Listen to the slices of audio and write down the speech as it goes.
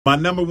My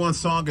number one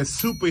song is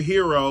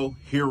Superhero,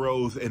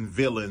 Heroes and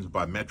Villains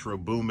by Metro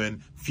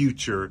Boomin,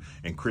 Future,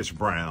 and Chris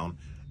Brown.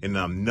 And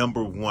I'm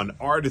number one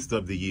artist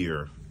of the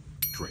year,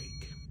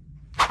 Drake.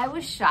 I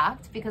was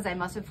shocked because I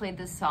must have played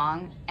this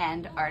song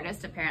and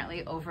artist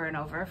apparently over and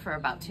over for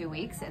about 2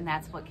 weeks, and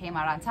that's what came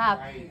out on top.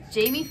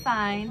 Jamie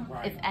Fine,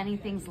 If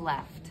Anything's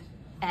Left.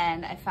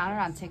 And I found it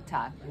on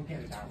TikTok.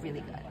 It's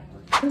really good.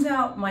 Turns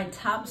out my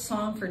top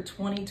song for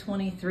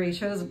 2023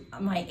 shows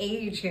my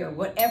age here.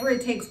 Whatever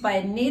It Takes by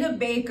Anita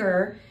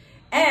Baker,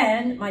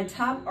 and my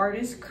top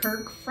artist,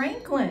 Kirk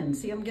Franklin.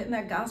 See, I'm getting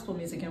that gospel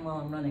music in while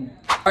I'm running.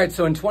 All right,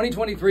 so in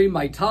 2023,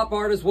 my top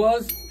artist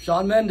was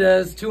Shawn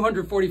Mendes,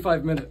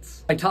 245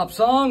 minutes. My top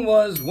song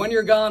was When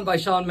You're Gone by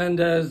Shawn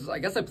Mendes. I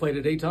guess I played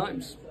it 8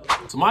 times.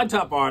 So my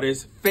top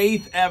artist,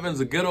 Faith Evans,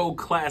 a good old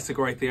classic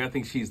right there. I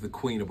think she's the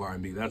queen of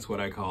R&B. That's what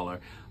I call her.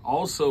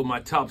 Also, my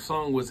top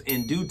song was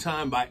In Due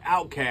Time by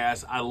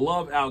Outkast. I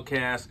love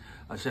Outkast.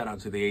 A shout out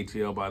to the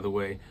ATL, by the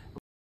way.